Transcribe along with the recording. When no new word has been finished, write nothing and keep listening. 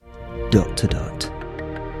Dot to Dot,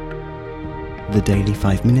 the daily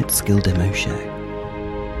 5-minute skill demo show.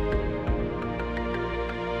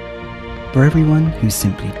 For everyone who's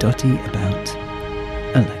simply dotty about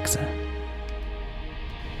Alexa.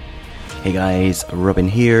 Hey guys, Robin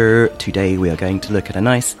here. Today we are going to look at a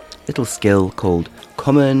nice little skill called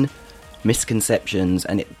Common Misconceptions,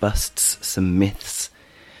 and it busts some myths.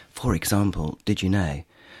 For example, did you know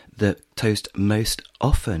that toast most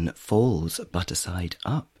often falls butter side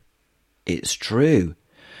up? It's true.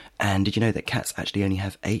 And did you know that cats actually only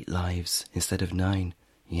have 8 lives instead of 9?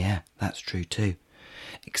 Yeah, that's true too.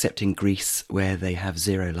 Except in Greece, where they have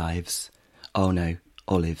 0 lives. Oh no,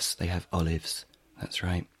 olives. They have olives. That's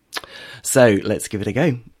right. So, let's give it a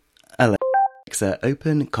go. Alexa,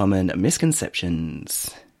 open Common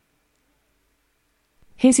Misconceptions.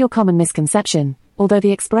 Here's your common misconception. Although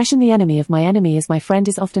the expression "the enemy of my enemy is my friend"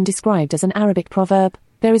 is often described as an Arabic proverb,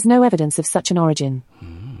 there is no evidence of such an origin.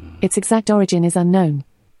 Its exact origin is unknown.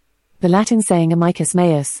 The Latin saying amicus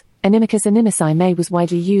meus, inimicus inimici me was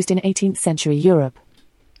widely used in 18th century Europe.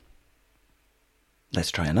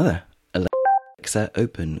 Let's try another. Alexa,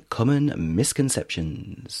 open Common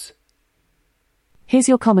Misconceptions. Here's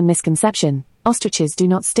your common misconception. Ostriches do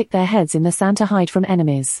not stick their heads in the sand to hide from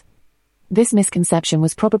enemies. This misconception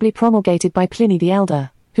was probably promulgated by Pliny the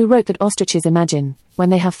Elder, who wrote that ostriches imagine,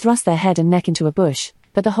 when they have thrust their head and neck into a bush,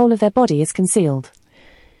 that the whole of their body is concealed.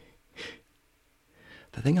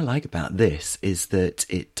 The thing I like about this is that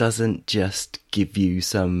it doesn't just give you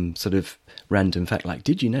some sort of random fact like,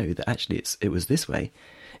 did you know that actually it was this way?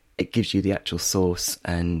 It gives you the actual source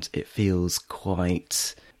and it feels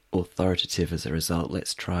quite authoritative as a result.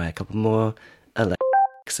 Let's try a couple more.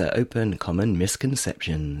 Alexa, open Common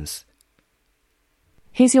Misconceptions.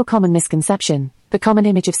 Here's your common misconception. The common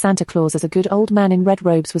image of Santa Claus as a good old man in red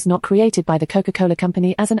robes was not created by the Coca-Cola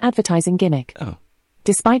Company as an advertising gimmick. Oh.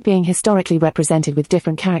 Despite being historically represented with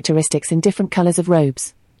different characteristics in different colors of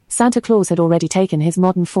robes, Santa Claus had already taken his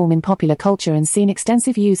modern form in popular culture and seen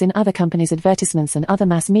extensive use in other companies' advertisements and other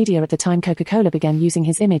mass media at the time Coca-Cola began using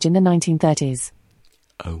his image in the 1930s.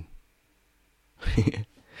 Oh.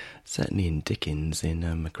 Certainly in Dickens, in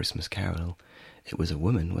A Christmas Carol, it was a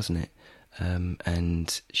woman, wasn't it?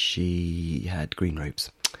 And she had green robes.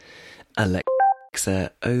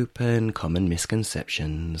 Alexa, open Common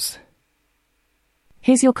Misconceptions.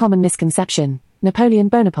 Here's your common misconception. Napoleon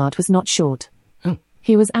Bonaparte was not short. Oh.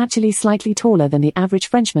 He was actually slightly taller than the average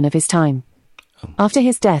Frenchman of his time. Oh. After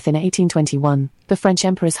his death in 1821, the French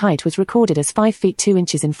emperor's height was recorded as 5 feet 2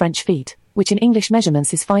 inches in French feet, which in English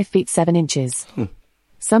measurements is 5 feet 7 inches.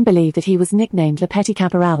 Some believe that he was nicknamed Le Petit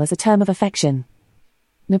Caporal as a term of affection.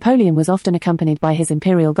 Napoleon was often accompanied by his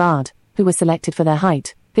imperial guard, who were selected for their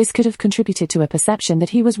height. This could have contributed to a perception that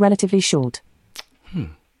he was relatively short.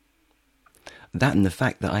 That and the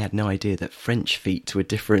fact that I had no idea that French feet were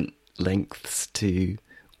different lengths to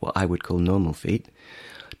what I would call normal feet,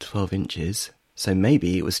 12 inches. So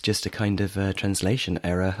maybe it was just a kind of translation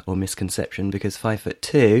error or misconception, because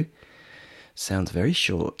 5'2" sounds very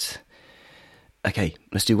short. Okay,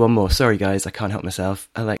 let's do one more. Sorry guys, I can't help myself.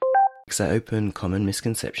 Alexa, open Common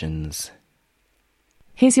Misconceptions.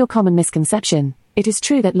 Here's your common misconception. It is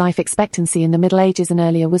true that life expectancy in the Middle Ages and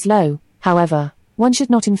earlier was low. However, one should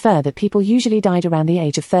not infer that people usually died around the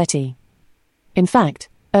age of 30. In fact,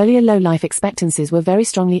 earlier low life expectancies were very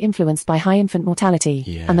strongly influenced by high infant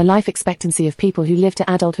mortality, and the life expectancy of people who lived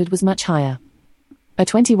to adulthood was much higher. A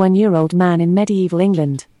 21-year-old man in medieval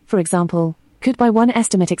England, for example, could by one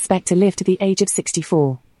estimate expect to live to the age of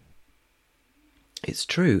 64. It's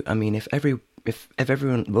true. I mean, if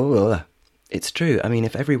everyone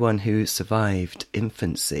who survived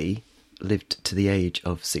infancy lived to the age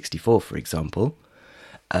of 64, for example,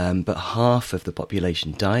 but half of the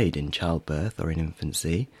population died in childbirth or in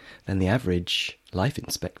infancy, then the average life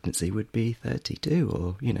expectancy would be 32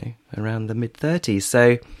 or, around the mid-30s.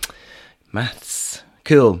 So, maths.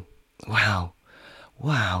 Cool. Wow.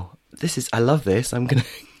 I love this.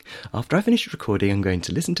 After I finish recording, I'm going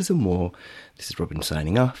to listen to some more. This is Robin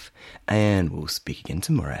signing off, and we'll speak again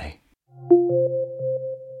tomorrow.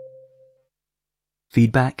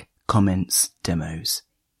 Feedback, comments, demos.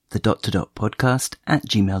 The Dot to Dot podcast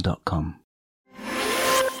 @gmail.com.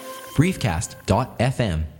 Briefcast.fm